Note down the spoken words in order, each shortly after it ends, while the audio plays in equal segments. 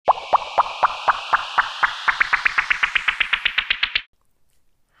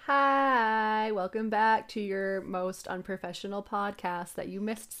Hi, welcome back to your most unprofessional podcast that you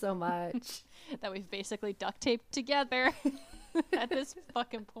missed so much. That we've basically duct taped together at this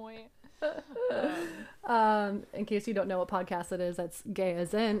fucking point. In case you don't know what podcast it is, that's Gay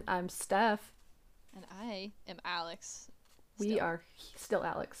as in. I'm Steph. And I am Alex. We are still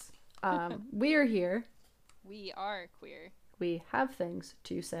Alex. We are here. We are queer. We have things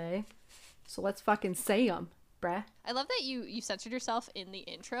to say. So let's fucking say them, bruh. I love that you censored yourself in the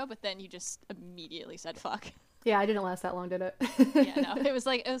intro, but then you just immediately said fuck. Yeah, I didn't last that long, did it? Yeah, no. It was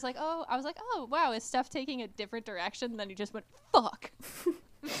like, oh, I was like, oh, wow, is Steph taking a different direction? And then you just went, fuck.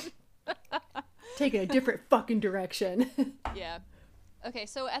 Taking a different fucking direction. Yeah. Okay,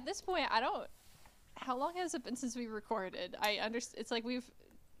 so at this point, how long has it been since we recorded? It's like we've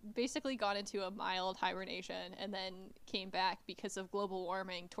basically gone into a mild hibernation and then came back because of global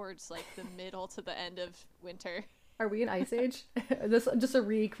warming towards like the middle to the end of winter. Are we in Ice Age? This just a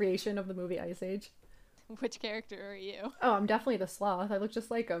recreation of the movie Ice Age. Which character are you? Oh, I'm definitely the sloth. I look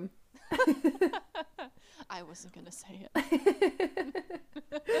just like him. I wasn't gonna say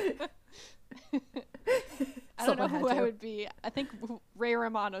it. I don't know who I would be. I think Ray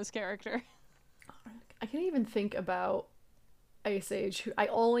Romano's character. I can't even think about Ice Age. I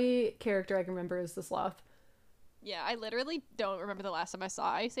only character I can remember is the sloth. Yeah, I literally don't remember the last time I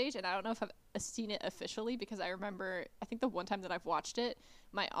saw Ice Age, and I don't know if I've seen it officially because I think the one time that I've watched it,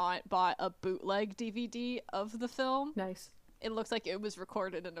 my aunt bought a bootleg DVD of the film. Nice. It looks like it was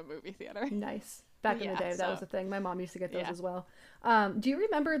recorded in a movie theater. Nice. Back in the day, that was a thing. My mom used to get those as well. Do you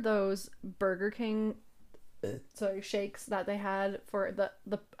remember those Burger King shakes that they had for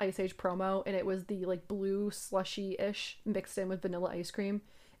the Ice Age promo? And it was the like blue slushy-ish mixed in with vanilla ice cream.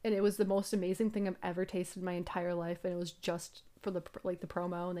 And it was the most amazing thing I've ever tasted in my entire life. And it was just for the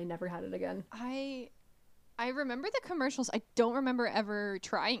promo, and they never had it again. I remember the commercials. I don't remember ever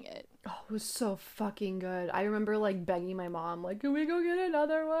trying it. Oh, it was so fucking good. I remember like begging my mom, like, can we go get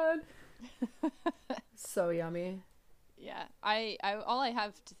another one? So yummy. Yeah. I all I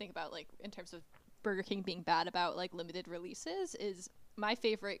have to think about, like, in terms of Burger King being bad about like limited releases, is my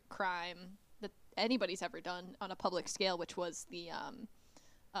favorite crime that anybody's ever done on a public scale, which was the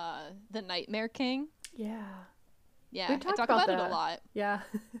Nightmare King. Yeah. Yeah, I talk about it a lot. Yeah.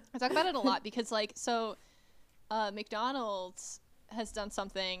 I talk about it a lot because, like, so McDonald's has done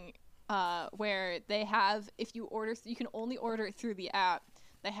something where they have, if you order, you can only order it through the app.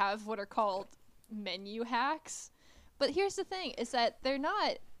 They have what are called menu hacks. But here's the thing, is that they're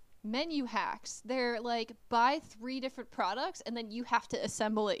not menu hacks. They're like, buy 3 different products and then you have to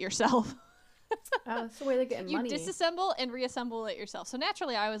assemble it yourself. That's the way they're getting money. You disassemble and reassemble it yourself. So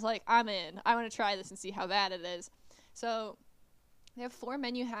naturally I was like, I'm in. I want to try this and see how bad it is. So they have 4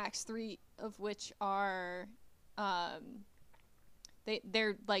 menu hacks, 3 of which are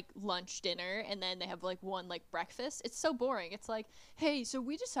they're like lunch, dinner, and then they have like 1 like breakfast. It's so boring. It's like, hey, so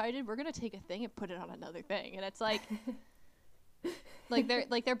we decided we're gonna take a thing and put it on another thing, and it's like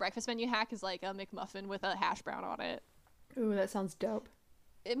their breakfast menu hack is like a McMuffin with a hash brown on it. Ooh, that sounds dope.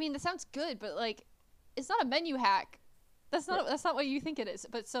 I mean, that sounds good, but like, it's not a menu hack. That's not what you think it is.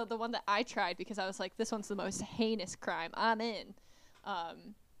 But so the one that I tried, because I was like, this one's the most heinous crime, I'm in.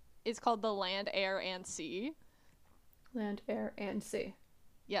 It's called the Land, Air, and Sea. Land, Air, and Sea.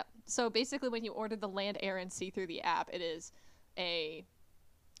 Yep. So basically, when you order the Land, Air, and Sea through the app, it is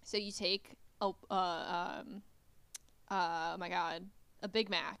so you take oh my god, a Big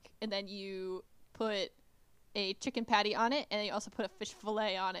Mac, and then you put a chicken patty on it, and then you also put a fish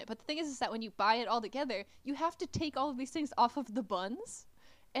fillet on it. But the thing is that when you buy it all together, you have to take all of these things off of the buns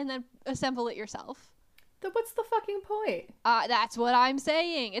and then assemble it yourself. What's the fucking point? That's what I'm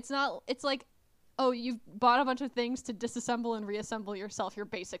saying. It's like, oh, you've bought a bunch of things to disassemble and reassemble yourself. You're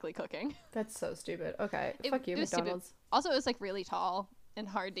basically cooking. That's so stupid. Okay, fuck you, McDonald's. Stupid. Also, it was like really tall and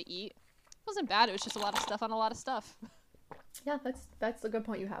hard to eat. It wasn't bad. It was just a lot of stuff on a lot of stuff. Yeah, that's a good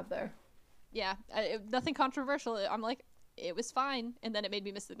point you have there. Yeah, nothing controversial. I'm like, it was fine. And then it made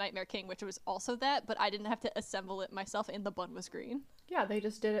me miss the Nightmare King, which was also that, but I didn't have to assemble it myself, and the bun was green. Yeah, they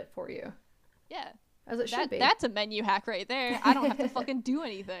just did it for you. Yeah. As it should be. That's a menu hack right there. I don't have to fucking do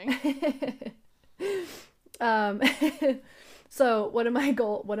anything. So one of my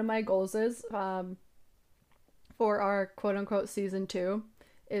goals is for our quote unquote season 2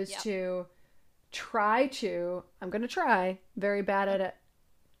 is to I'm gonna try, very bad at it.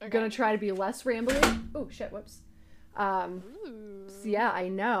 Okay. Gonna try to be less rambly. Oh shit, whoops. Yeah, I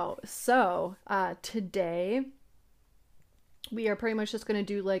know. So today we are pretty much just gonna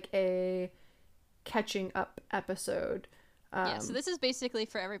do like a catching up episode. Yeah, so this is basically,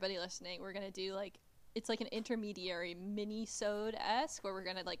 for everybody listening, we're gonna do like, it's like an intermediary mini-sode-esque where we're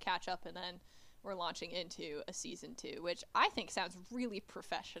gonna like catch up and then we're launching into a season 2, which I think sounds really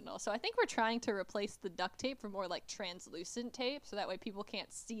professional. So I think we're trying to replace the duct tape for more like translucent tape, so that way people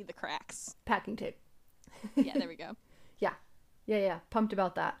can't see the cracks. Packing tape. Yeah, there we go. Yeah. Pumped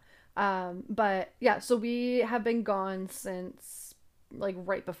about that. But yeah, so we have been gone since like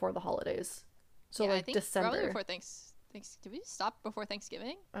right before the holidays. So like I think December. Probably before did we stop before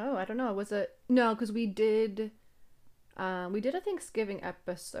Thanksgiving? Oh, I don't know. Was it? No, because we did a Thanksgiving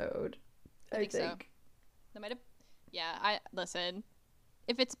episode. I think. So. That might have. Yeah, listen.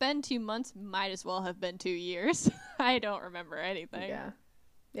 If it's been 2 months, might as well have been 2 years. I don't remember anything.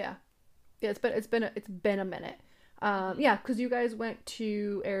 Yeah. It's been a minute. Yeah, because you guys went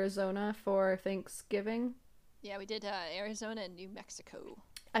to Arizona for Thanksgiving. Yeah, we did Arizona and New Mexico.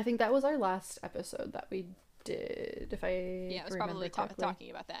 I think that was our last episode that we did. If I it was probably talking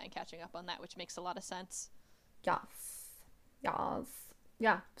about that and catching up on that, which makes a lot of sense. Yes.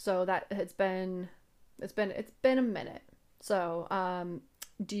 Yeah. So that it's been a minute. So how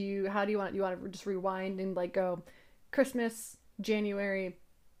do you want to just rewind and like go Christmas, January,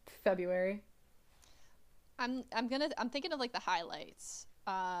 February? I'm thinking of like the highlights.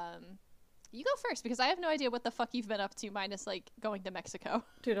 You go first because I have no idea what the fuck you've been up to minus like going to Mexico.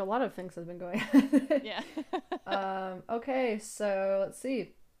 Dude, a lot of things have been going on. Yeah. Okay, so let's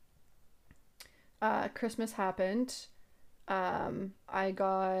see. Christmas happened. I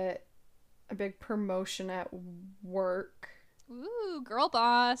got a big promotion at work. Ooh, girl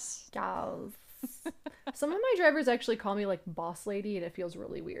boss. Yes. Some of my drivers actually call me like boss lady, and it feels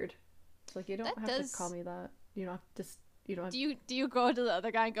really weird. It's like you don't have to call me that. You don't have to. You don't have... Do you go to the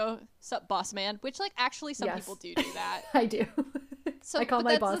other guy and go, "Sup, boss man"? Which like actually some people do that. I do. So I call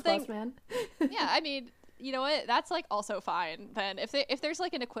my boss boss man. Yeah, I mean, you know what? That's like also fine. Then if there's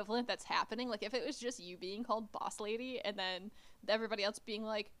like an equivalent that's happening, like if it was just you being called boss lady and then everybody else being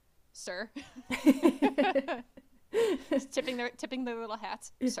like, sir, tipping their little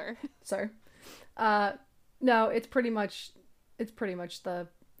hats, sir. No, it's pretty much the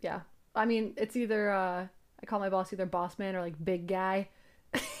yeah. I mean, it's either I call my boss either boss man or like big guy.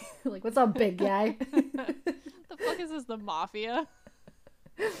 Like, what's up, big guy? The fuck is this, the mafia?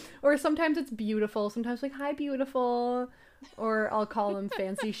 Or sometimes it's beautiful. Sometimes like, hi, beautiful. Or I'll call him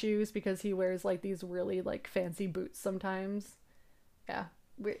fancy shoes because he wears like these really like fancy boots sometimes. Yeah.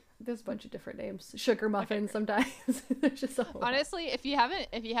 There's a bunch of different names. Sugar muffin sometimes. There's just a whole honestly, if you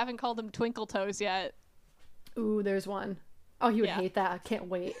haven't called him Twinkle Toes yet. Ooh, there's one. Oh, he would hate that. I can't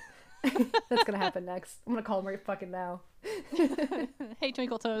wait. That's gonna happen next. I'm gonna call him right fucking now. Hey,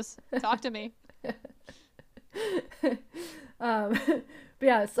 Twinkle Toes, talk to me. But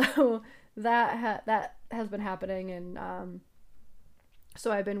yeah, so that has been happening, and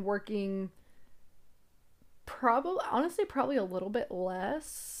so I've been working probably a little bit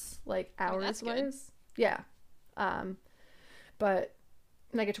less, like hours wise. Yeah. But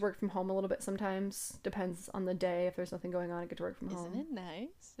and I get to work from home a little bit sometimes. Depends on the day. If there's nothing going on, I get to work from home. Isn't it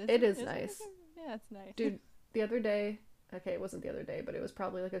nice? It is nice. Yeah, it's nice. Dude, the other day, okay, it wasn't the other day, but it was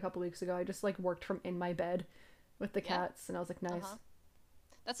probably like a couple weeks ago. I just like worked from in my bed with the cats, and I was like, nice.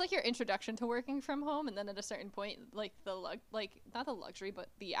 That's like your introduction to working from home, and then at a certain point, like not the luxury, but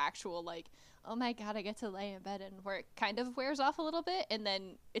the actual like, oh my god, I get to lay in bed and work kind of wears off a little bit, and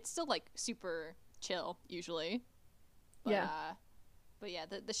then it's still like super chill usually. But, yeah. But yeah,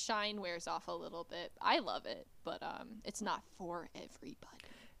 the shine wears off a little bit. I love it, but it's not for everybody.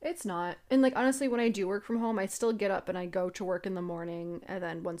 It's not. And like honestly, when I do work from home, I still get up and I go to work in the morning, and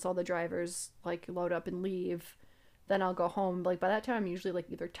then once all the drivers like load up and leave, then I'll go home. Like by that time I'm usually like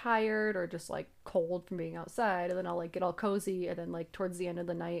either tired or just like cold from being outside, and then I'll like get all cozy, and then like towards the end of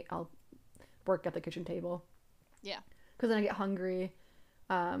the night I'll work at the kitchen table. Yeah. Cuz then I get hungry.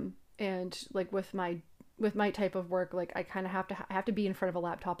 And like with my type of work, like I kind of have to be in front of a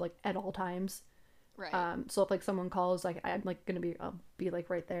laptop like at all times. Right. So if like someone calls, like I'm like I'll be like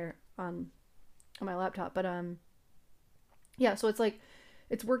right there on my laptop. But yeah, so it's like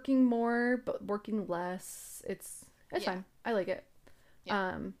it's working more but working less. It's fine. I like it.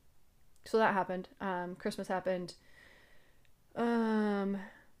 Yeah. So that happened. Christmas happened. I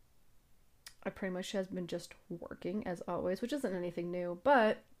pretty much has been just working as always, which isn't anything new,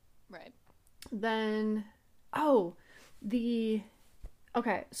 but right. Then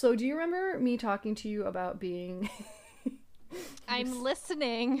okay, so do you remember me talking to you about being I'm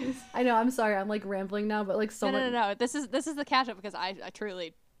listening. I know, I'm sorry, I'm like rambling now, but like No. This is the catch up because I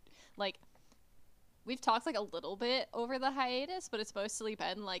truly like we've talked like a little bit over the hiatus, but it's mostly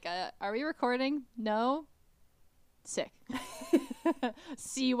been like are we recording? No. Sick.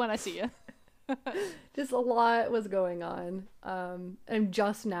 See you when I see you. Just a lot was going on. I'm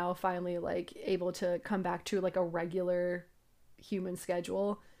just now finally like able to come back to like a regular human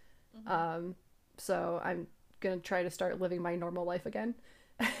schedule. So I'm gonna try to start living my normal life again.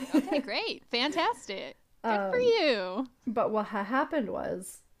 Okay, great. Fantastic. Good for you. But what happened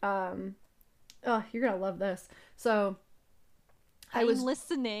was, oh, you're gonna love this. So I'm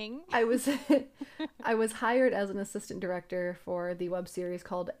listening. I was I was hired as an assistant director for the web series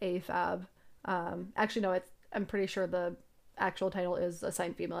called AFAB. Actually, no, I'm pretty sure the actual title is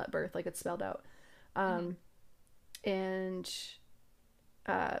Assigned Female at Birth, like it's spelled out. And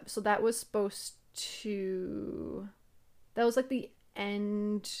so that was supposed to, that was like the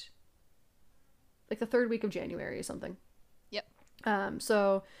end, like the third week of January or something. Yep.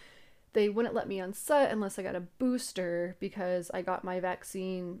 So they wouldn't let me on set unless I got a booster because I got my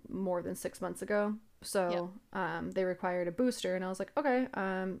vaccine more than 6 months ago. So they required a booster, and I was like, okay.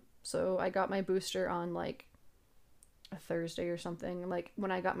 So I got my booster on like a Thursday or something. Like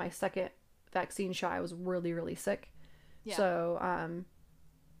when I got my second vaccine shot, I was really, really sick. Yeah. So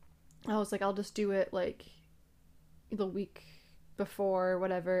I was like, I'll just do it like the week before,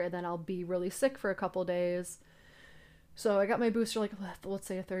 whatever, and then I'll be really sick for a couple days. So I got my booster like, let's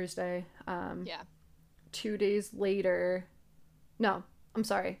say a Thursday. 2 days later, no, I'm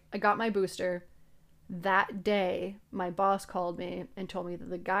sorry. I got my booster. That day, my boss called me and told me that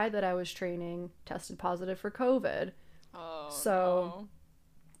the guy that I was training tested positive for COVID. Oh, so no.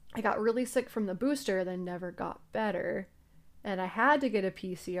 I got really sick from the booster, then never got better. And I had to get a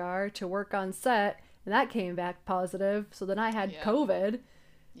PCR to work on set, and that came back positive. So then I had COVID.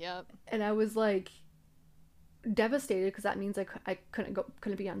 Yep. And I was like devastated because that means I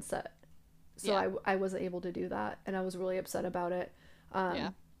couldn't be on set. So I wasn't able to do that, and I was really upset about it.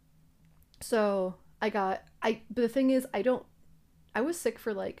 So but the thing is, I was sick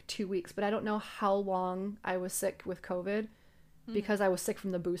for like 2 weeks, but I don't know how long I was sick with COVID because I was sick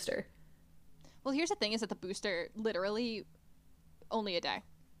from the booster. Well, here's the thing is that the booster literally only a day.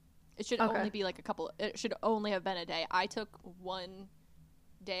 It should only be like it should only have been a day. I took 1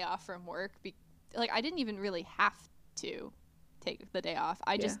 day off from work. I didn't even really have to take the day off.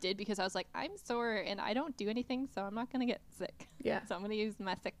 I just did because I was like, I'm sore and I don't do anything, so I'm not going to get sick. Yeah. So I'm going to use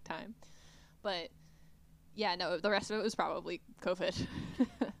my sick time. But yeah, no, the rest of it was probably COVID.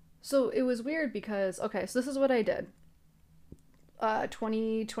 So it was weird because, okay, so this is what I did.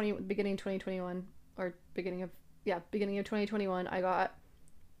 2020, beginning 2021, or beginning of 2021, I got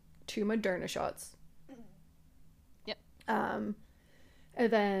 2 Moderna shots. Yep. And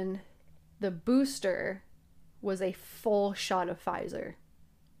then the booster was a full shot of Pfizer.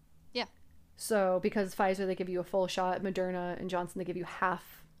 Yeah. So because Pfizer, they give you a full shot, Moderna and Johnson, they give you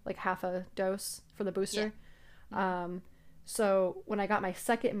half a dose for the booster. Yeah. So when I got my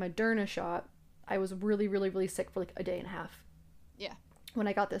second Moderna shot, I was really, really, really sick for like a day and a half. Yeah. When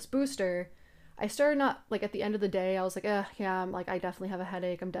I got this booster, I started not like at the end of the day, I was like, I'm like, I definitely have a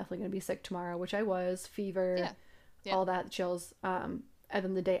headache. I'm definitely going to be sick tomorrow, which I was, fever, all that, chills. And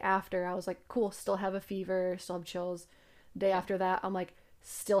then the day after, I was like, cool, still have a fever, still have chills. Day after that, I'm like,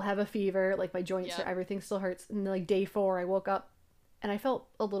 still have a fever, like my joints hurt, everything still hurts. And then like day 4, I woke up and I felt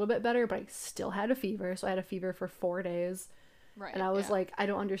a little bit better, but I still had a fever. So I had a fever for 4 days. Right. And I was like, I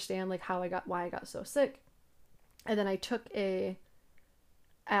don't understand like why I got so sick. And then I took a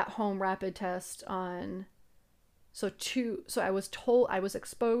at-home rapid test on, so I was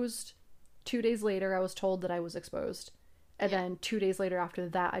exposed. 2 days later, I was told that I was exposed. And then 2 days later after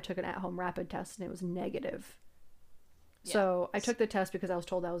that, I took an at-home rapid test and it was negative. Yeah. So I took the test because I was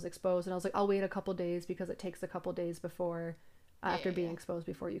told I was exposed, and I was like, I'll wait a couple days because it takes a couple days before, after being exposed,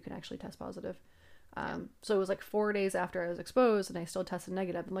 before you can actually test positive. So it was like 4 days after I was exposed and I still tested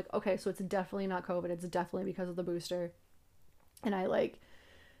negative. I'm like, okay, so it's definitely not COVID. It's definitely because of the booster. And I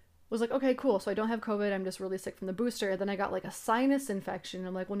was like, okay, cool. So I don't have COVID. I'm just really sick from the booster. And then I got like a sinus infection.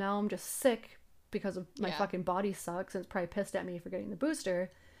 I'm like, well, now I'm just sick because of my fucking body sucks, and it's probably pissed at me for getting the booster.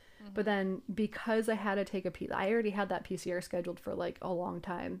 Mm-hmm. But then because I had to take I already had that PCR scheduled for like a long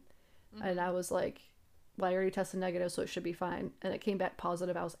time. Mm-hmm. And I was like, well, I already tested negative, so it should be fine. And it came back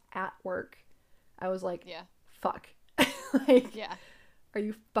positive. I was at work. I was like, fuck. Are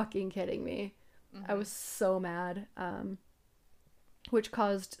you fucking kidding me? Mm-hmm. I was so mad. Which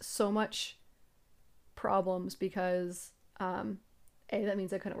caused so much problems because, that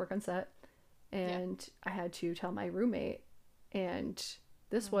means I couldn't work on set. And I had to tell my roommate. And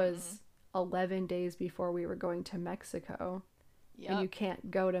this was 11 days before we were going to Mexico. Yep. And you can't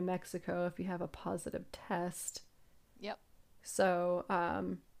go to Mexico if you have a positive test. Yep. So,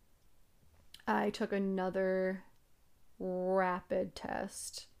 I took another rapid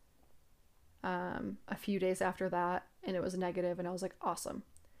test a few days after that, and it was negative, and I was like, awesome.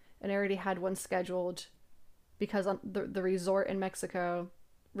 And I already had one scheduled because the resort in Mexico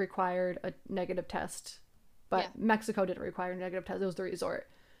required a negative test, but Mexico didn't require a negative test. It was the resort.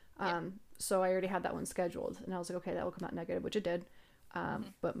 So I already had that one scheduled, and I was like, okay, that will come out negative, which it did.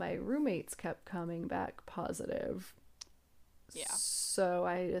 But my roommates kept coming back positive. Yeah. So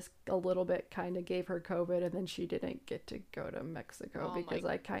I just a little bit kind of gave her COVID, and then she didn't get to go to Mexico because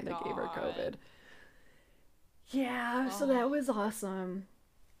I kind of gave her COVID. Yeah, so that was awesome.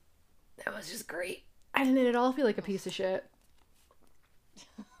 That was just great. I didn't at all feel like a piece of shit.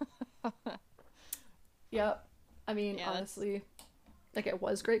 Yep. I mean, honestly, like, it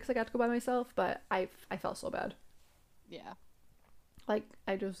was great because I got to go by myself, but I felt so bad. Yeah. Like,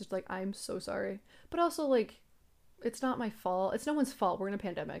 I was just like, I'm so sorry. But also, like, it's not my fault. It's no one's fault. We're in a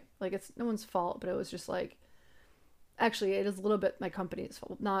pandemic. Like, it's no one's fault, but it was just like, actually, it is a little bit my company's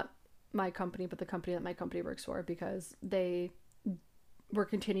fault. Not my company, but the company that my company works for, because they were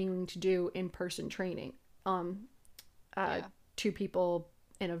continuing to do in-person training. 2 people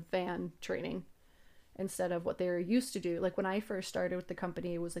in a van training instead of what they were used to do. Like, when I first started with the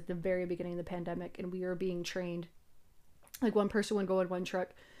company, it was like the very beginning of the pandemic, and we were being trained. Like, one person would go in one truck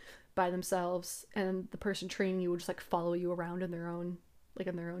by themselves, and the person training you would just like follow you around in their own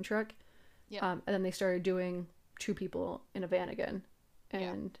truck. Yeah. And then they started doing 2 people in a van again,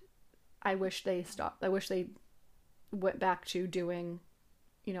 and I wish they stopped. I wish they went back to doing,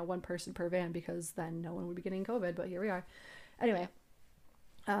 1 person per van, because then no one would be getting COVID. But here we are. Anyway,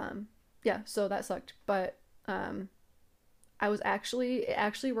 so that sucked. But it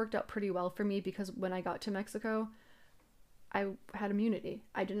actually worked out pretty well for me, because when I got to Mexico, I had immunity.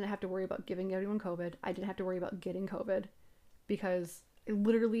 I didn't have to worry about giving everyone COVID. I didn't have to worry about getting COVID, because I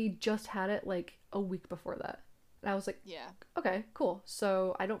literally just had it like a week before that. And I was like, okay, cool.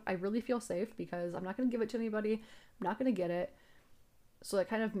 So I really feel safe, because I'm not going to give it to anybody. I'm not going to get it. So that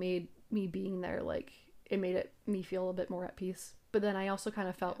kind of made me being there, like, it made me feel a bit more at peace. But then I also kind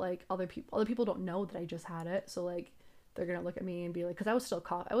of felt like other people don't know that I just had it. So, like, they're going to look at me and be like, because I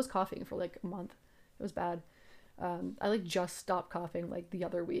was coughing for like a month. It was bad. I like just stopped coughing like the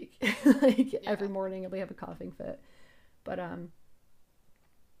other week. Every morning I have a coughing fit. But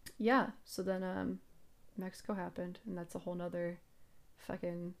so then Mexico happened, and that's a whole nother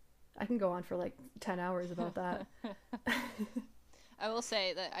fucking, I can go on for like 10 hours about that. I will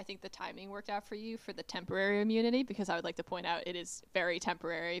say that I think the timing worked out for you for the temporary immunity, because I would like to point out it is very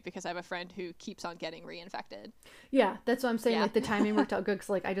temporary, because I have a friend who keeps on getting reinfected. Yeah, that's what I'm saying. Like, the timing worked out good, because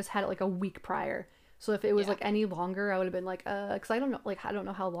like I just had it like a week prior. So if it was like any longer, I would have been like, because I don't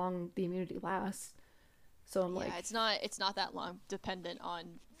know how long the immunity lasts. So I'm like, it's not that long, dependent on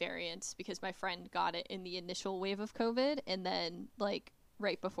variants, because my friend got it in the initial wave of COVID, and then like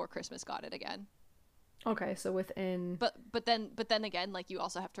right before Christmas got it again. Okay, so within. But then again, like, you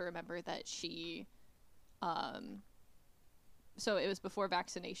also have to remember that she, so it was before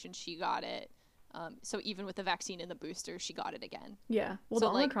vaccination she got it. So even with the vaccine and the booster, she got it again. Yeah. Well, so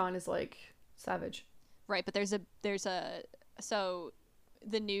the Omicron is like savage. Right, but so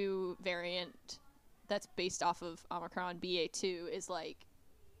the new variant that's based off of Omicron, BA2, is like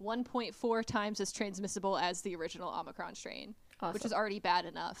 1.4 times as transmissible as the original Omicron strain, which is already bad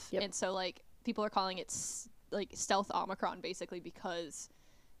enough. Yep. And so like people are calling it like stealth Omicron, basically, because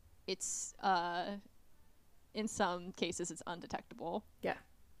it's in some cases it's undetectable. Yeah.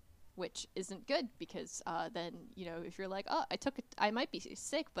 Which isn't good, because then, if you're like, oh, I might be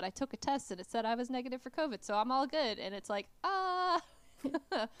sick, but I took a test and it said I was negative for COVID, so I'm all good. And it's like,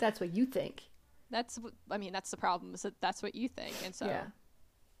 that's what you think. That's the problem, is that that's what you think. And so,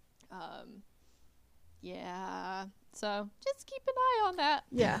 so just keep an eye on that.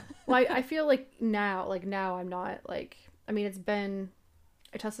 Yeah. Well, I feel like now I'm not like, I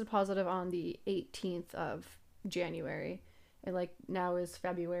tested positive on the 18th of January. And like now is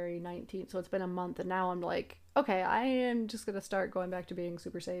February 19th, so it's been a month, and now I'm like, okay, I am just gonna start going back to being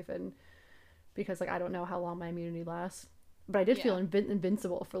super safe, and because like I don't know how long my immunity lasts, but I did feel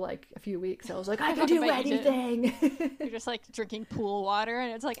invincible for like a few weeks. I was like, I can do anything. You're just like drinking pool water,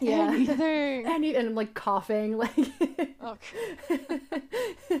 and it's like anything, and I'm like coughing, like,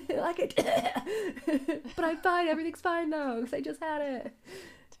 like it, but I'm fine. Everything's fine now because I just had it.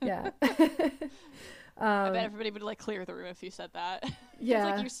 Yeah. I bet everybody would like clear the room if you said that. Yeah. It's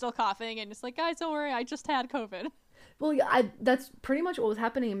like you're still coughing, and it's like, guys, don't worry, I just had COVID. Well, yeah, that's pretty much what was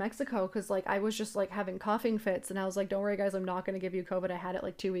happening in Mexico, because like I was just like having coughing fits, and I was like, don't worry, guys, I'm not going to give you COVID. I had it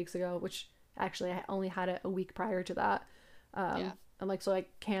like 2 weeks ago, which actually I only had it a week prior to that. I'm like, so I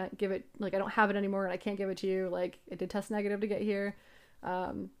can't give it, like I don't have it anymore, and I can't give it to you. Like, it did test negative to get here.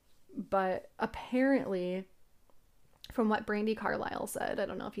 But apparently, from what Brandy Carlisle said, I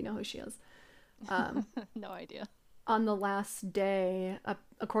don't know if you know who she is. No idea. On the last day,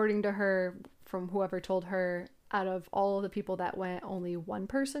 according to her, from whoever told her, out of all of the people that went, only one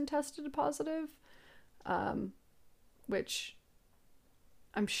person tested positive, which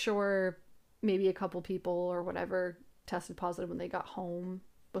I'm sure maybe a couple people or whatever tested positive when they got home,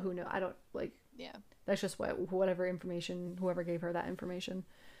 but who knows? I don't like. Yeah. That's just whatever information, whoever gave her that information.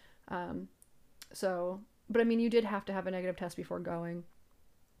 So, but I mean, you did have to have a negative test before going.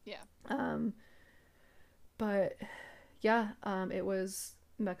 Yeah. But yeah,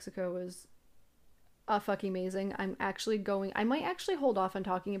 Mexico was fucking amazing. I might actually hold off on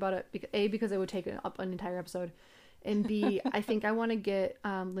talking about it, because it would take up an entire episode, and B, I think I want to get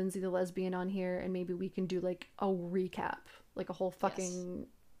Lindsay the lesbian on here, and maybe we can do like a recap, like a whole fucking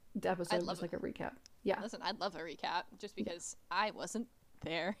episode, just like a recap. Yeah. Listen, I'd love a recap, just because I wasn't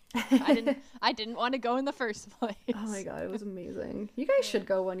there. I didn't want to go in the first place. Oh my god, it was amazing. You guys should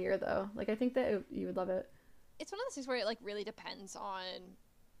go one year though. Like, I think that you would love it. It's one of those things where it like really depends on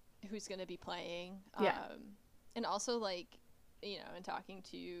who's going to be playing. Yeah. And also, like, you know, in talking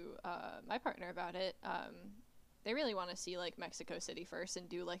to my partner about it, they really want to see like Mexico City first and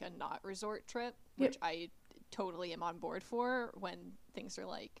do like a not resort trip, which I totally am on board for when things are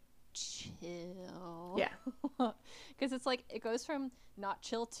like chill. Yeah. Because it's like it goes from not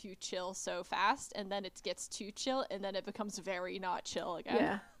chill to chill so fast, and then it gets too chill, and then it becomes very not chill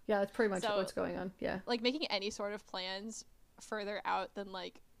again. Yeah, that's pretty much what's going on. Yeah. Like, making any sort of plans further out than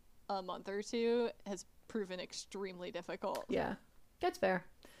like a month or two has proven extremely difficult. Yeah, that's fair.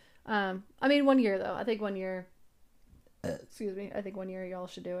 I mean, 1 year though. I think 1 year. Excuse me. I think 1 year y'all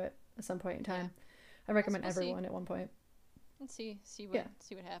should do it at some point in time. Yeah. I recommend everyone at one point. Let's see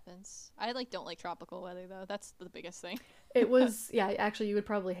what happens. I don't like tropical weather though. That's the biggest thing. It was actually, you would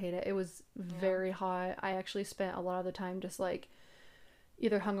probably hate it. It was very hot. I actually spent a lot of the time just like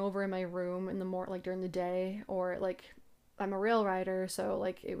either hungover in my room in the like during the day, or like I'm a rail rider, so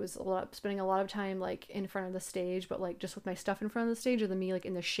like it was spending a lot of time like in front of the stage, but like just with my stuff in front of the stage, or than me like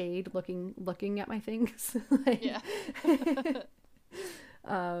in the shade looking at my things. Like, yeah.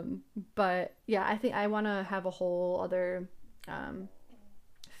 But yeah, I think I want to have a whole other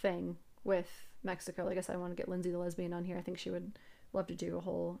thing with Mexico. Like I said, I want to get Lindsay the lesbian on here. I think she would love to do a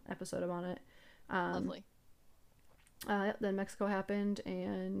whole episode on it. Lovely. Then Mexico happened,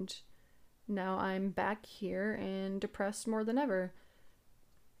 and now I'm back here and depressed more than ever.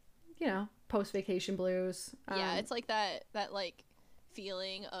 You know, post-vacation blues. Yeah, it's like that like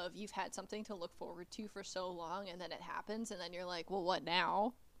feeling of you've had something to look forward to for so long, and then it happens, and then you're like, well, what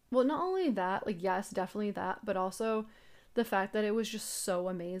now? Well, not only that, like, yes, definitely that, but also the fact that it was just so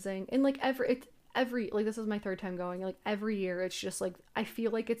amazing. And like every like, this is my third time going, like every year it's just like, I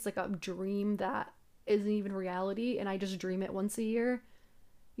feel like it's like a dream that isn't even reality, and I just dream it once a year,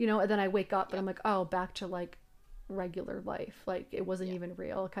 you know, and then I wake up and I'm like, oh, back to like regular life, like it wasn't even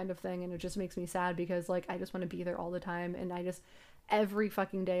real, kind of thing. And it just makes me sad, because like I just want to be there all the time, and I just every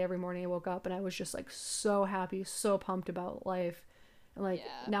fucking day, every morning I woke up and I was just like so happy, so pumped about life. And like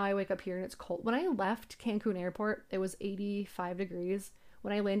now I wake up here and it's cold. When I left Cancun airport, it was 85 degrees.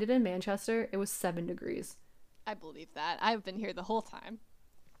 When I landed in Manchester, it was 7 degrees. I believe that. I've been here the whole time.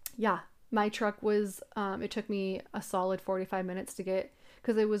 Yeah. My truck was, it took me a solid 45 minutes to get,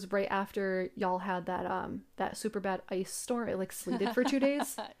 because it was right after y'all had that super bad ice storm. It like sleeted for 2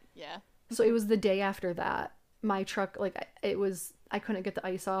 days. Yeah. So it was the day after that. My truck, like, I couldn't get the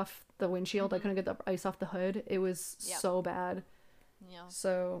ice off the windshield. Mm-hmm. I couldn't get the ice off the hood. It was so bad. Yeah.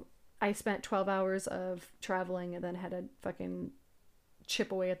 So I spent 12 hours of traveling, and then had to fucking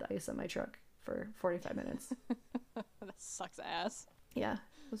chip away at the ice on my truck for 45 minutes. That sucks ass. Yeah.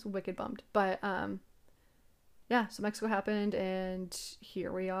 Was wicked bummed, but yeah, so Mexico happened, and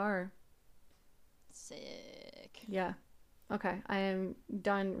here we are. Sick. Yeah. Okay, I am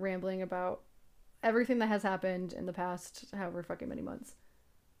done rambling about everything that has happened in the past however fucking many months.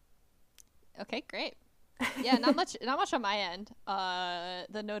 Okay, great. Yeah, not much on my end.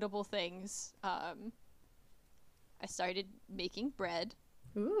 The notable things, I started making bread.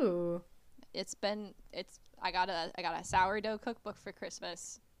 Ooh. I got a sourdough cookbook for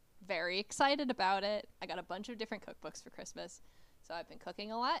Christmas. Very excited about it. I got a bunch of different cookbooks for Christmas. So I've been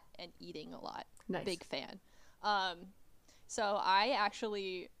cooking a lot and eating a lot. Nice. Big fan. So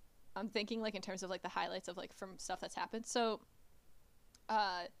I'm thinking like in terms of like the highlights of like from stuff that's happened. So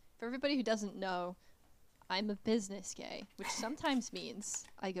for everybody who doesn't know, I'm a business gay, which sometimes means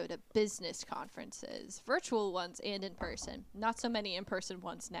I go to business conferences, virtual ones and in person. Not so many in-person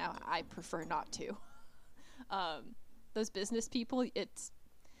ones now. I prefer not to. Those business people,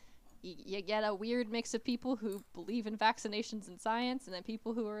 you get a weird mix of people who believe in vaccinations and science, and then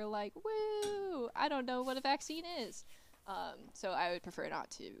people who are like, woo, I don't know what a vaccine is. So I would prefer not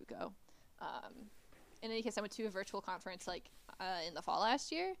to go. In any case, I went to a virtual conference in the fall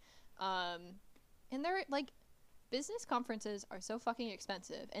last year. And they're like, business conferences are so fucking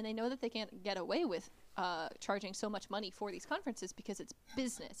expensive, and they know that they can't get away with charging so much money for these conferences because it's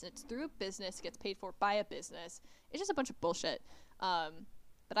business, and it's through a business, gets paid for by a business. It's just a bunch of bullshit.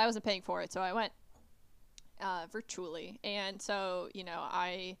 But I wasn't paying for it, so I went virtually. And so,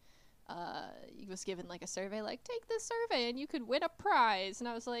 I was given like a survey, like, take this survey and you could win a prize. And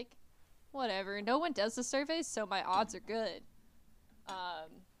I was like, whatever. No one does the surveys, so my odds are good.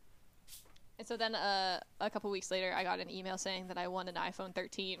 And so then a couple weeks later, I got an email saying that I won an iPhone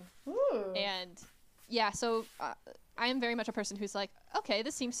 13. Ooh. And yeah, so I am very much a person who's like, okay,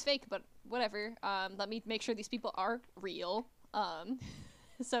 this seems fake, but whatever. Let me make sure these people are real.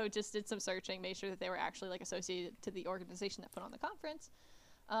 So just did some searching, made sure that they were actually like associated to the organization that put on the conference,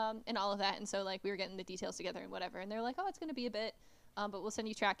 and all of that. And so like we were getting the details together and whatever. And they're like, oh, it's going to be a bit, but we'll send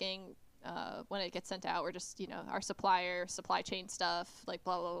you tracking when it gets sent out. We're just, our supply chain stuff, like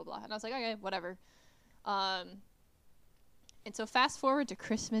blah, blah, blah, blah. And I was like, okay, whatever. And so fast forward to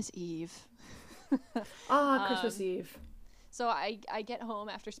Christmas Eve. Christmas Eve. So I get home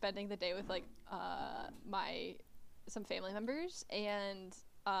after spending the day with like some family members, and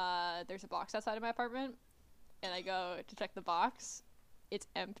there's a box outside of my apartment, and I go to check the box. It's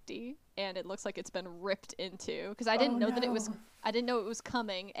empty, and it looks like it's been ripped into, because I didn't know that I didn't know it was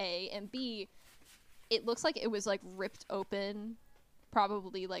coming, A, and B, it looks like it was like ripped open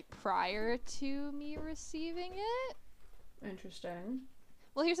probably like prior to me receiving it. Interesting.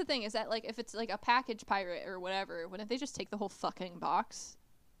 Well, here's the thing, is that like if it's like a package pirate or whatever, wouldn't they just take the whole fucking box?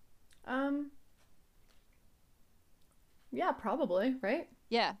 Yeah, probably, right?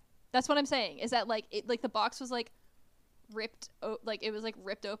 Yeah, that's what I'm saying, is that like it, like the box was like ripped it was like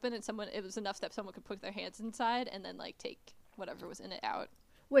ripped open, and it was enough that someone could put their hands inside and then like take whatever was in it out.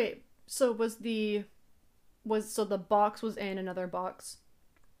 Wait, so the box was in another box,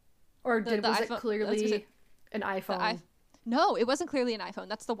 or was it clearly an iPhone? No, it wasn't clearly an iPhone.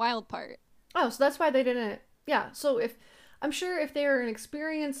 That's the wild part. Oh, so that's why they didn't. Yeah, so I'm sure if they are an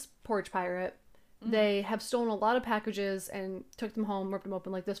experienced porch pirate, mm-hmm. they have stolen a lot of packages and took them home, ripped them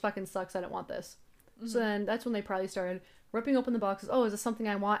open, like, this fucking sucks, I don't want this. Mm-hmm. So then that's when they probably started ripping open the boxes. Oh, is this something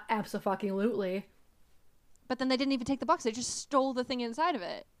I want? Abso-fucking-lutely. But then they didn't even take the box. They just stole the thing inside of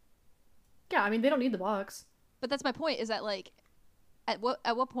it. Yeah, I mean, they don't need the box. But that's my point, is that, like, at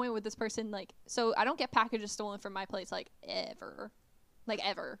what point would this person, like... So I don't get packages stolen from my place, like, ever. Like,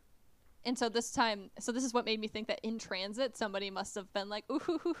 ever. And so this time... So this is what made me think that in transit, somebody must have been like, ooh,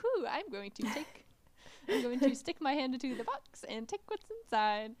 hoo, hoo, hoo, I'm going to stick my hand into the box and take what's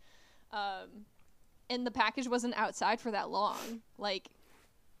inside. And the package wasn't outside for that long. Like,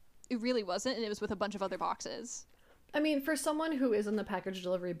 it really wasn't, and it was with a bunch of other boxes. I mean, for someone who is in the package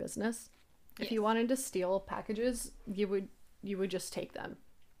delivery business, if you wanted to steal packages, you would just take them.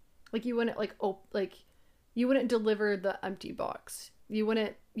 Like, you wouldn't you wouldn't deliver the empty box. You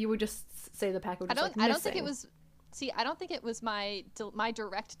would just say the package was missing. I don't think it was. See, I don't think it was my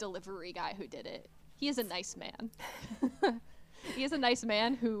direct delivery guy who did it. He is a nice man. He is a nice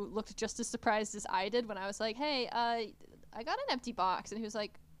man who looked just as surprised as I did when I was like, "Hey, I got an empty box," and he was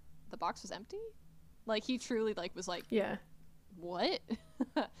like, "The box was empty?" Like, he truly like was like, "Yeah, what?"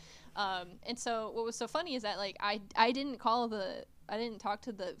 And so what was so funny is that like I didn't talk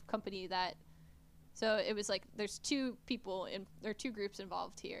to the company that. So it was like there are two groups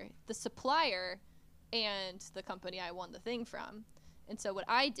involved here: the supplier and the company I won the thing from. And so what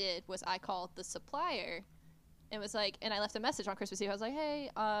I did was I called the supplier. It was like, and I left a message on Christmas Eve. I was like, hey,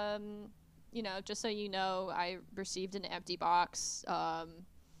 just so you know, I received an empty box.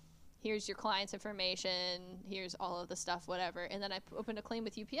 Here's your client's information. Here's all of the stuff, whatever. And then I opened a claim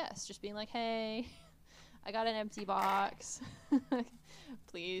with UPS, just being like, hey, I got an empty box.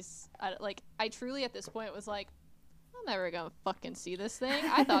 Please. I truly at this point was like, I'm never going to fucking see this thing.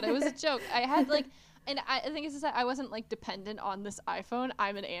 I thought it was a joke. I had like... And I think it's just that I wasn't, like, dependent on this iPhone.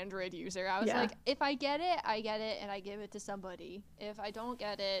 I'm an Android user. I was like, if I get it, I get it, and I give it to somebody. If I don't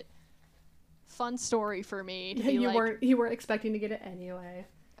get it, fun story for me. To be you weren't expecting to get it anyway.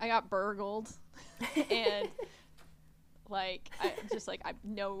 I got burgled. And,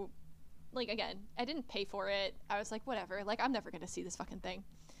 again, I didn't pay for it. I was like, whatever. Like, I'm never going to see this fucking thing.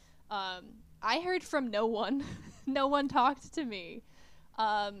 I heard from no one. No one talked to me.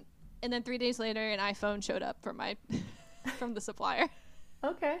 And then 3 days later, an iPhone showed up from the supplier.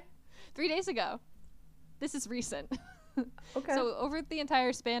 Okay. 3 days ago. This is recent. Okay. So over the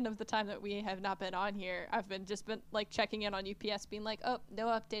entire span of the time that we have not been on here, I've been like checking in on UPS, being like, oh, no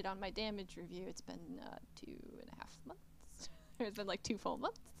update on my damage review. It's been 2.5 months. It's been like 2 full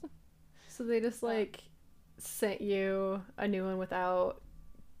months. So they just like sent you a new one without.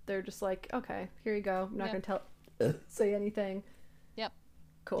 They're just like, okay, here you go. I'm not gonna say anything. Yep.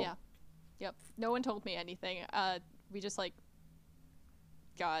 Cool. Yeah. Yep. No one told me anything. We just like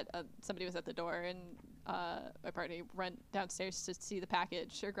got somebody was at the door, and my partner went downstairs to see the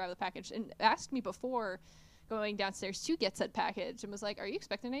package or grab the package, and asked me before going downstairs to get said package, and was like, "Are you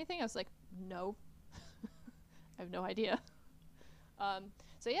expecting anything?" I was like, "No, I have no idea."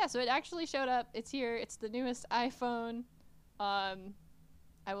 So it actually showed up. It's here. It's the newest iPhone.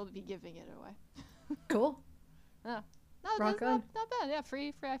 I will be giving it away. Cool. No, not bad. Yeah,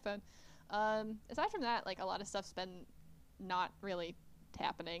 free iPhone. Aside from that, like a lot of stuff's been not really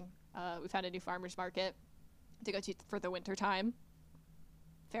happening. We found a new farmer's market to go to for the winter time.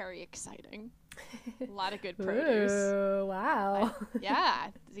 Very exciting. A lot of good produce. Ooh, wow.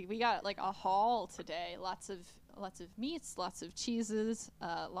 Yeah, we got like a haul today. Lots of meats, lots of cheeses,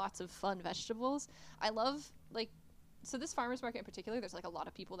 lots of fun vegetables. I love so this farmer's market in particular, there's like a lot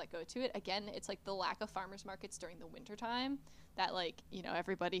of people that go to it. Again, it's like the lack of farmer's markets during the winter time that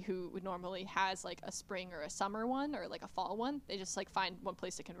everybody who would normally has like a spring or a summer one or like a fall one, they just like find one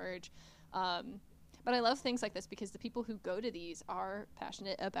place to converge. But I love things like this because the people who go to these are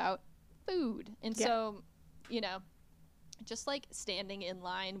passionate about food. And so, just like standing in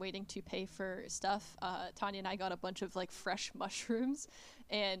line waiting to pay for stuff, Tanya and I got a bunch of like fresh mushrooms,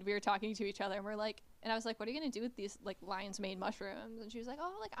 and we were talking to each other, and I was like, what are you gonna do with these like lion's mane mushrooms? And she was like,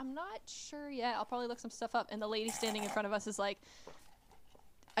 oh, like I'm not sure yet, I'll probably look some stuff up. And the lady standing in front of us is like,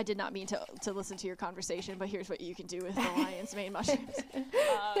 I did not mean to listen to your conversation, but here's what you can do with the lion's mane mushrooms.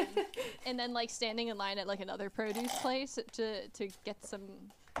 And then like standing in line at like another produce place to get some,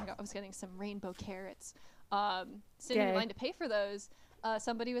 I was getting some rainbow carrots. Sitting in line to pay for those,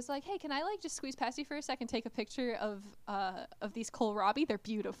 somebody was like, hey, can I like just squeeze past you for a second, take a picture of these kohlrabi? They're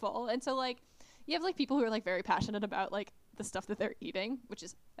beautiful. And so like you have like people who are like very passionate about like the stuff that they're eating, which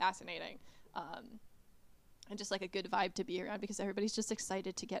is fascinating. And just like a good vibe to be around because everybody's just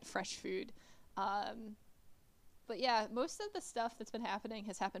excited to get fresh food. But yeah, most of the stuff that's been happening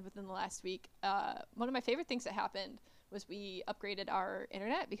has happened within the last week. One of my favorite things that happened was we upgraded our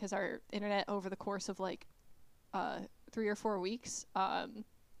internet because our internet over the course of like 3 or 4 weeks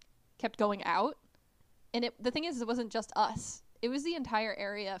kept going out. And the thing is, it wasn't just us. It was the entire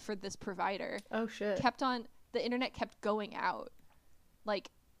area for this provider. Oh shit. The internet kept going out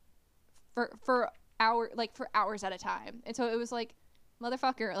like for hours at a time. And so it was like,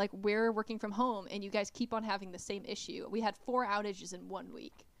 motherfucker, like we're working from home and you guys keep on having the same issue. We had 4 outages in 1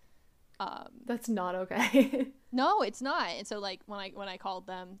 week. That's not okay. No, it's not. And so like when I called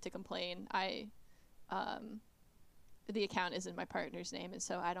them to complain, the account is in my partner's name, and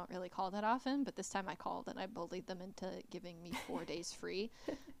so I don't really call that often, but this time I called and I bullied them into giving me 4 days free.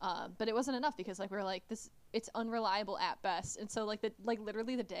 But it wasn't enough because like we're like, it's unreliable at best. And so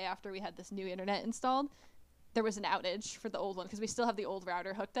literally the day after we had this new internet installed, there was an outage for the old one because we still have the old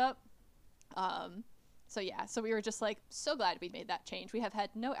router hooked up. So we were just like so glad we made that change. We have had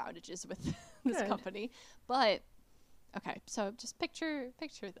no outages with this company. But okay, so just picture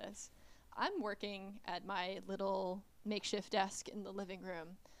this. I'm working at my little makeshift desk in the living room.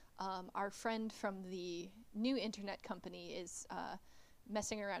 Our friend from the new internet company is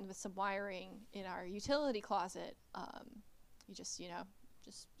messing around with some wiring in our utility closet. You just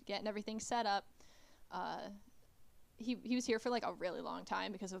getting everything set up. He was here for like a really long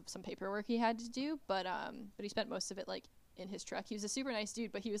time because of some paperwork he had to do, but he spent most of it like in his truck. He was a super nice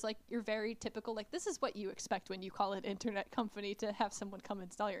dude, but he was like, you're very typical, like this is what you expect when you call an internet company to have someone come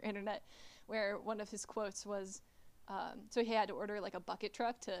install your internet, where one of his quotes was, so he had to order like a bucket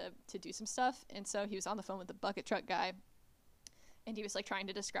truck to do some stuff, and so he was on the phone with the bucket truck guy, and he was like trying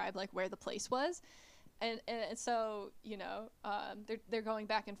to describe like where the place was, and so they're going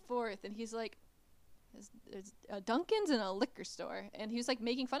back and forth, and he's like, there's a Dunkin's and a liquor store, and he was like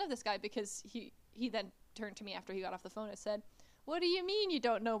making fun of this guy because he then turned to me after he got off the phone and said, what do you mean you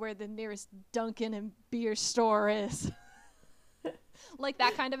don't know where the nearest Dunkin' and beer store is? Like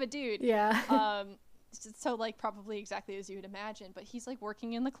that kind of a dude. Yeah. So like probably exactly as you would imagine, but he's like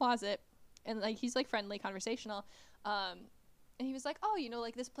working in the closet and like he's like friendly, conversational, and he was like, oh,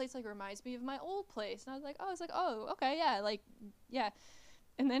 like this place like reminds me of my old place, and I was like, oh, okay, yeah, like yeah.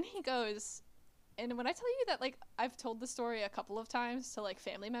 And then he goes, and when I tell you that like I've told the story a couple of times to like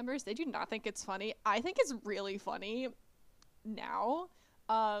family members, they do not think it's funny. I think it's really funny now.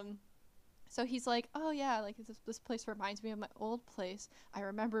 So he's like, oh yeah, like this place reminds me of my old place. I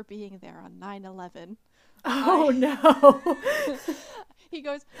remember being there on 9/11. Oh no. He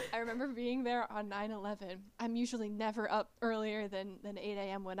goes, I remember being there on 9/11. I'm usually never up earlier than 8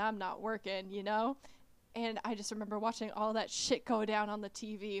 a.m. when I'm not working, you know? And I just remember watching all that shit go down on the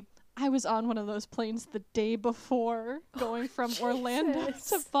TV. I was on one of those planes the day before going from Orlando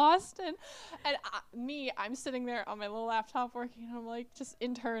to Boston. And I'm sitting there on my little laptop working, and I'm like just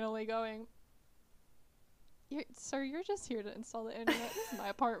internally going, sir, you're just here to install the internet. This is my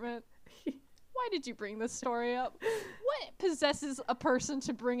apartment. Why did you bring this story up? What possesses a person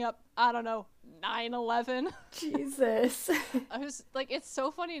to bring up, I don't know, 9/11? Jesus. I was like, it's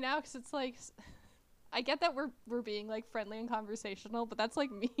so funny now because it's like, I get that we're being like friendly and conversational, but that's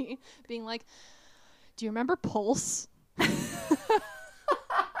like me being like, do you remember Pulse?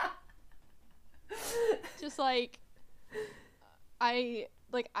 Just like, I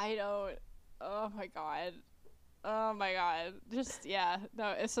don't, oh my god, just, yeah,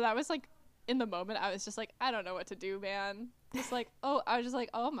 no, so that was like, in the moment, I was just like, I don't know what to do, man. Just like, I was just like,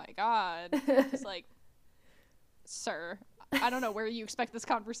 oh my god, just like, sir, I don't know where you expect this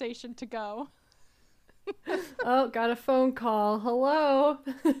conversation to go. Oh, got a phone call. Hello.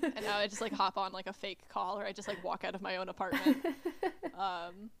 And now I just like hop on like a fake call, or I just like walk out of my own apartment.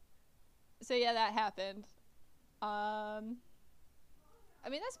 So yeah, that happened. I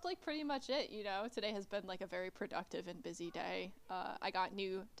mean, that's like pretty much it, you know. Today has been like a very productive and busy day. I got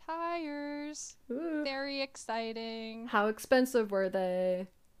new tires. Ooh. Very exciting. How expensive were they?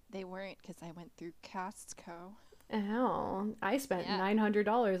 They weren't, because I went through Costco. Oh, I spent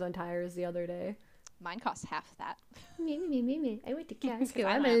 $900 on tires the other day. Mine costs half that. Me. I went to Costco.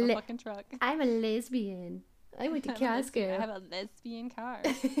 I'm a fucking truck. I'm a lesbian. I went to Costco. I have a lesbian car.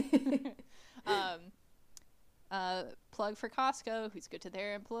 Plug for Costco, who's good to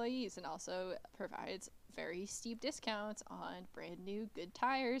their employees and also provides very steep discounts on brand new good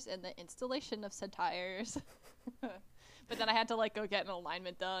tires and the installation of said tires. But then I had to like go get an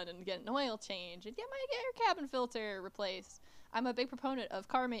alignment done and get an oil change and get my air cabin filter replaced. I'm a big proponent of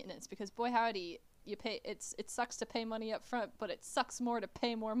car maintenance because boy howdy, you pay, it sucks to pay money up front, but it sucks more to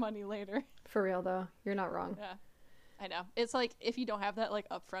pay more money later. For real though, you're not wrong. Yeah, I know. It's like if you don't have that like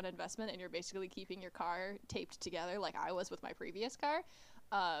upfront investment and you're basically keeping your car taped together like I was with my previous car,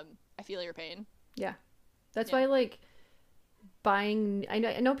 I feel your pain. Yeah, that's why like buying. I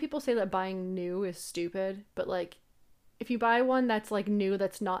know people say that buying new is stupid, but like if you buy one that's like new,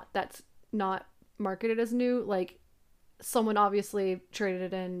 that's not marketed as new, like someone obviously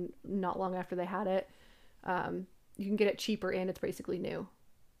traded it in not long after they had it. You can get it cheaper and it's basically new.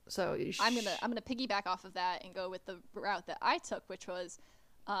 So I'm gonna piggyback off of that and go with the route that I took, which was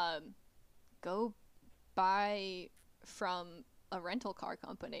go buy from a rental car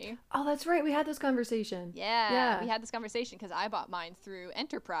company. Oh, that's right. We had this conversation. Yeah. We had this conversation because I bought mine through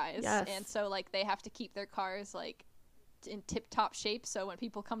Enterprise. Yes. And so like they have to keep their cars like in tip-top shape so when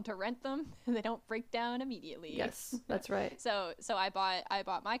people come to rent them they don't break down immediately. Yes, that's right. So I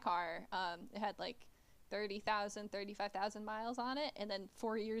bought my car. It had like 35,000 miles on it, and then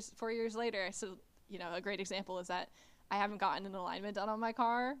 4 years later, so you know, a great example is that I haven't gotten an alignment done on my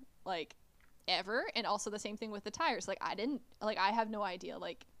car like ever. And also the same thing with the tires. Like I have no idea,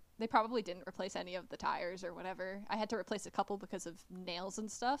 like they probably didn't replace any of the tires or whatever. I had to replace a couple because of nails and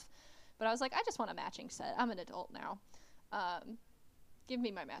stuff, but I was like, I just want a matching set. I'm an adult now. Give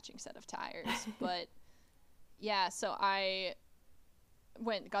me my matching set of tires. But yeah, so I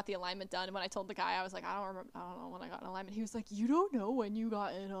got the alignment done, and when I told the guy, I was like, I don't know when I got an alignment. He was like, you don't know when you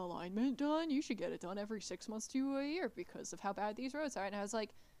got an alignment done? You should get it done every 6 months to a year because of how bad these roads are. And I was like,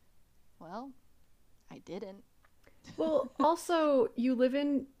 well, I didn't. Well, also you live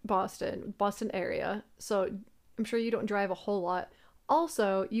in Boston area, so I'm sure you don't drive a whole lot.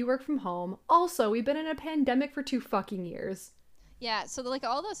 Also, you work from home. Also, we've been in a pandemic for 2 fucking years. Yeah, so like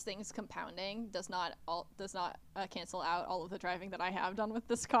all those things compounding does not cancel out all of the driving that I have done with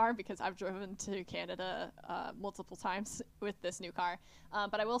this car, because I've driven to Canada multiple times with this new car.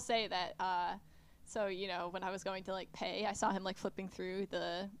 But I will say that so you know, when I was going to like pay, I saw him like flipping through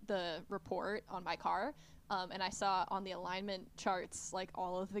the report on my car, and I saw on the alignment charts like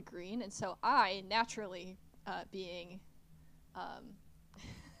all of the green, and so I naturally being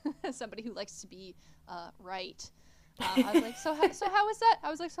somebody who likes to be right. I was like, so how was that? I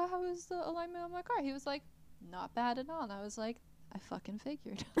was like, so how was the alignment on my car? He was like, not bad at all. And I was like, I fucking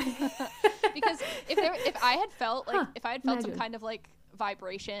figured. Because if I had felt some kind of like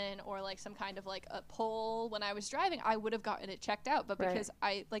vibration or like some kind of like a pull when I was driving, I would have gotten it checked out. But because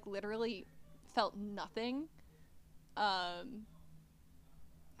I like literally felt nothing, I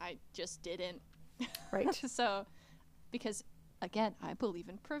I just didn't. Right. So, because again, I believe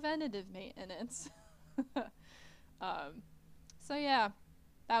in preventative maintenance. So yeah,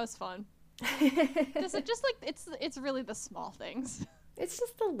 that was fun. Just like it's really the small things. It's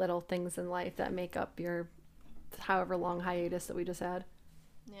just the little things in life that make up your however long hiatus that we just had.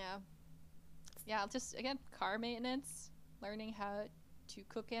 Yeah, just again, car maintenance, learning how to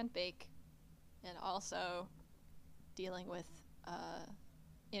cook and bake, and also dealing with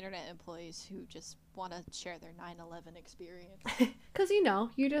internet employees who just want to share their 9/11 experience. Because you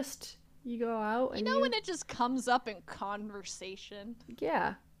go out and when it just comes up in conversation.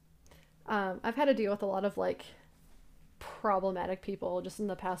 Yeah. I've had to deal with a lot of like problematic people just in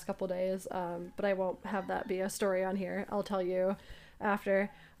the past couple days, but I won't have that be a story on here. I'll tell you after,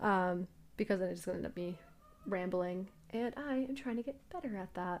 because then it's just gonna end up me rambling, and I am trying to get better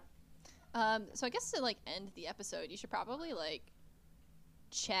at that. So I guess to like end the episode, you should probably like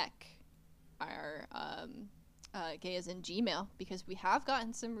check our Gay as in Gmail, because we have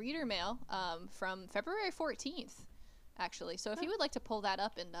gotten some reader mail from February 14th, actually. So if you would like to pull that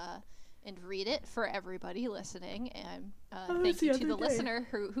up and read it for everybody listening, and thank you to the listener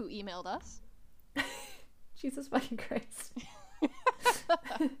who emailed us. Jesus fucking Christ.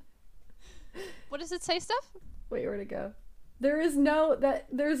 What does it say, Steph? Wait, where'd it go? There's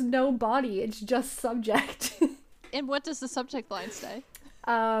no body, it's just subject. And what does the subject line say?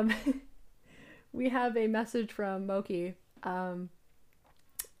 We have a message from Moki, and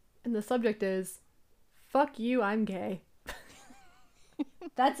the subject is, "Fuck you, I'm gay."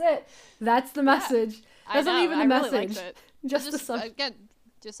 That's it. That's the message. Yeah, that's not even the message. Really liked it. Just the subject. Again,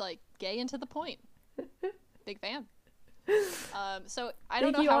 just like gay and to the point. Big fan. So I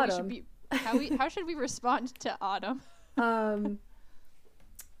don't know how Autumn. We should be. How should we respond to Autumn?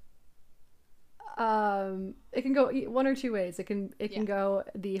 It can go one or two ways. It can go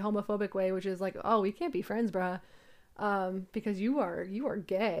the homophobic way, which is like, oh, we can't be friends, bruh, because you are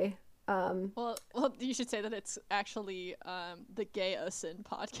gay. Well, you should say that it's actually the Gay a Sin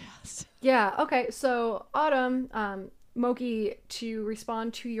podcast. Yeah. Okay. So Autumn, Moki, to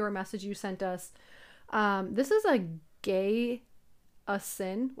respond to your message you sent us, this is a Gay a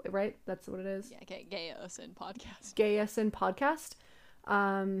Sin, right? That's what it is. Yeah. Gay a Sin podcast. Gay a Sin podcast.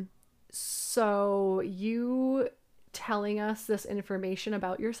 So you telling us this information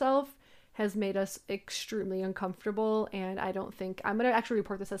about yourself has made us extremely uncomfortable, and I don't think I'm going to actually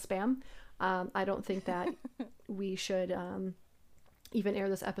report this as spam. I don't think that we should even air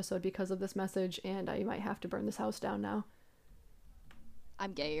this episode because of this message, and I might have to burn this house down now.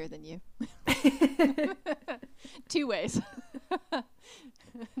 I'm gayer than you. 2 ways.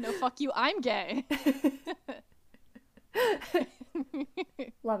 No, fuck you, I'm gay.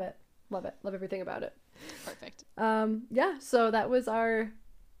 Love it. Love everything about it. Perfect. Yeah, so that was our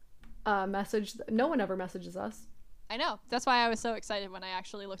message. No one ever messages us. I know. That's why I was so excited when I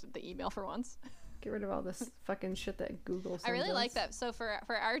actually looked at the email for once. Get rid of all this fucking shit that Google sends I really us. like that. So for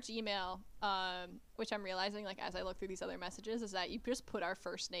our Gmail, which I'm realizing like as I look through these other messages, is that you just put our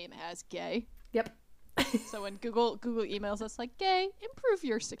first name as gay. Yep. So when Google emails us like, gay, improve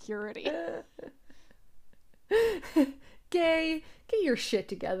your security. Gay, get your shit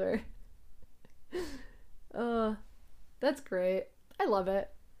together. That's great. I love it.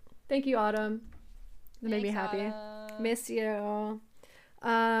 Thank you, Autumn. That made me happy. Autumn. Miss you.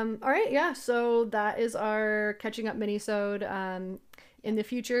 All right, yeah. So that is our catching up mini-sode. In the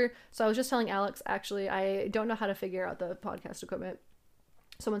future. So I was just telling Alex, actually, I don't know how to figure out the podcast equipment.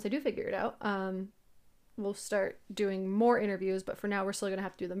 So once I do figure it out, we'll start doing more interviews. But for now, we're still gonna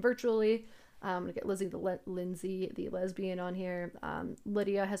have to do them virtually. I'm gonna get Lindsay, the lesbian, on here.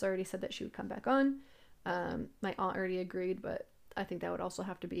 Lydia has already said that she would come back on. My aunt already agreed, but I think that would also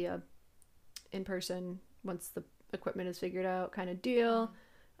have to be a in-person once the equipment is figured out kind of deal.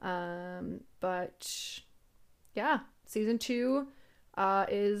 But yeah, season 2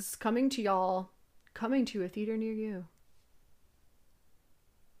 is coming to y'all, coming to a theater near you.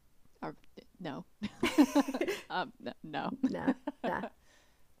 No. No. Nah.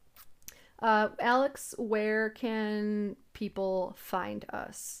 Alex, where can people find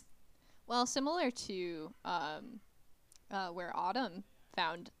us? Well, similar to where Autumn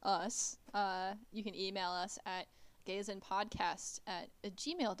found us, you can email us at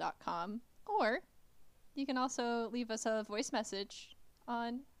gayasinpodcast@gmail.com, or you can also leave us a voice message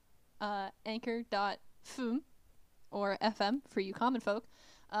on anchor.fm or FM for you common folk,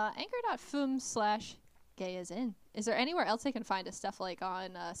 anchor.fm/gayasin. Is there anywhere else they can find us, stuff like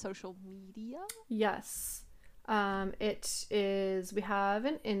on social media? Yes. It is, we have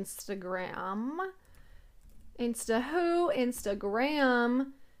an Instagram.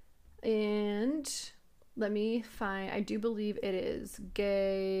 Instagram. And let me find, I do believe it is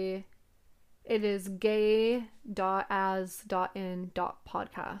gay. It is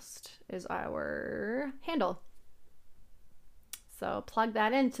gay.as.in.podcast is our handle. So plug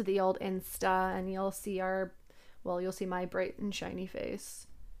that into the old Insta and you'll see you'll see my bright and shiny face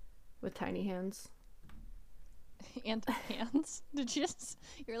with tiny hands. And hands?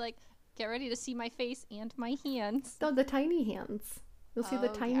 You're like, get ready to see my face and my hands. No, the tiny hands. You'll see the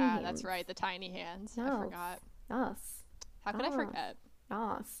tiny hands. Yeah, that's right, the tiny hands. Yes. I forgot. Yes. How could I forget?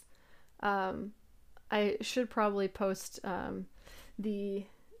 Yes. I should probably post the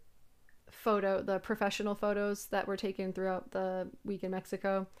professional photos that were taken throughout the week in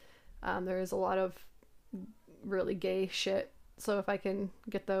Mexico. There is a lot of really gay shit, so if I can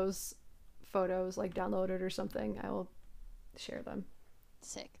get those photos like downloaded or something, I will share them.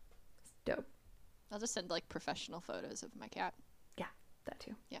 Sick. It's dope. I'll just send like professional photos of my cat. Yeah, that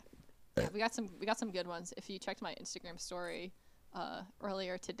too. Yeah, we got some good ones. If you checked my Instagram story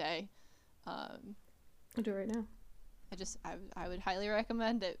earlier today, I'll do it right now. I would highly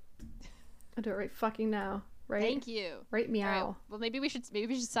recommend it. I'll do it right fucking now. Right. Thank you. Right, meow. Right. Well, maybe we should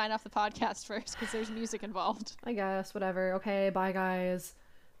sign off the podcast first because there's music involved. I guess whatever. Okay, bye guys.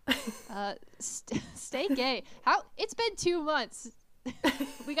 Stay gay. It's been 2 months.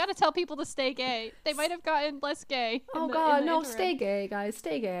 We got to tell people to stay gay. They might have gotten less gay. Oh God, no! Interim. Stay gay, guys.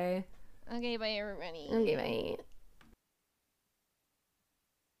 Stay gay. Okay, bye everybody. Okay, bye.